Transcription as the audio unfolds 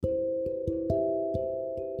Good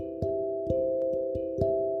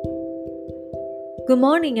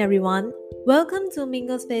morning, everyone. Welcome to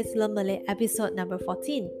Mingle Space Learn Malay episode number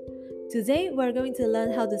 14. Today, we're going to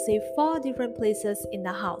learn how to say 4 different places in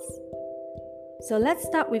the house. So let's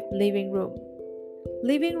start with living room.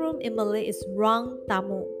 Living room in Malay is ruang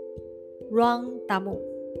tamu. Ruang tamu.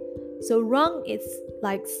 So ruang is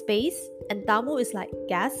like space and tamu is like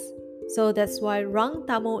guest. So that's why ruang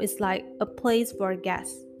tamu is like a place for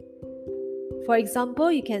guests. For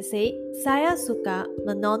example, you can say, saya suka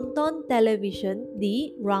menonton television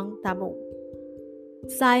di ruang tamu.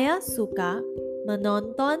 Saya suka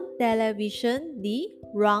menonton television di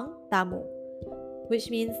ruang tamu,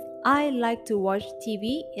 which means I like to watch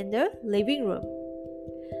TV in the living room.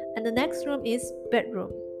 And the next room is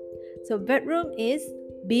bedroom. So bedroom is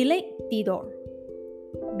bilik tidur.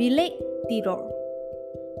 Bilik tidur.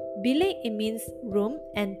 Bilik it means room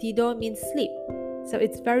and tidur means sleep. So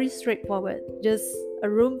it's very straightforward, just a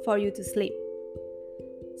room for you to sleep.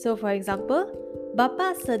 So for example,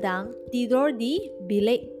 Bapa sedang tidur di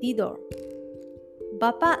bilik tidur.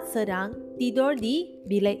 Bapa sedang tidur di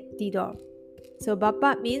bilik tidur. So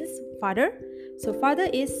Bapa means father. So father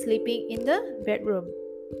is sleeping in the bedroom.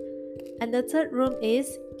 And the third room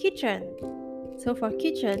is kitchen. So for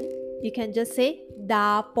kitchen, you can just say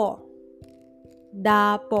dapur.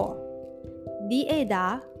 Dapur.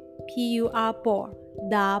 D-A-D-A P-U-R-Por,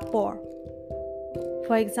 dapur.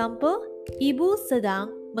 For example, ibu sedang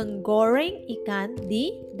menggoreng ikan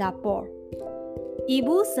di dapur.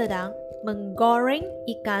 Ibu sedang menggoreng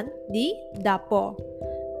ikan di dapur,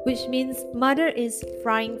 which means mother is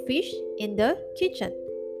frying fish in the kitchen.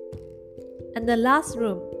 And the last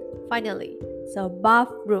room, finally, so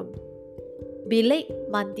bathroom. Bilik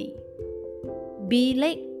mandi.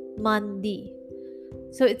 Bilik mandi.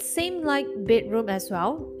 So it's same like bedroom as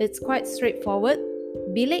well. It's quite straightforward.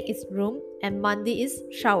 Bilik is room and mandi is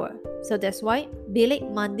shower. So that's why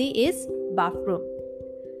bilik mandi is bathroom.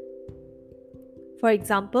 For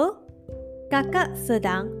example, kakak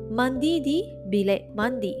sedang mandi di bilik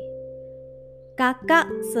mandi.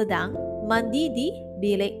 Kakak sedang mandi di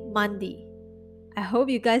bilik mandi. I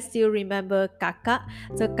hope you guys still remember kakak.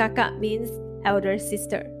 So kakak means elder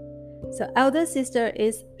sister. So elder sister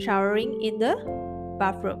is showering in the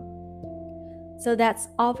bathroom. So that's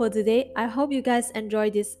all for today. I hope you guys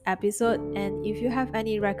enjoyed this episode, and if you have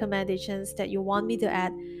any recommendations that you want me to add,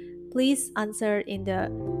 please answer in the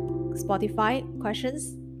Spotify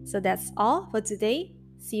questions. So that's all for today.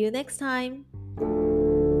 See you next time.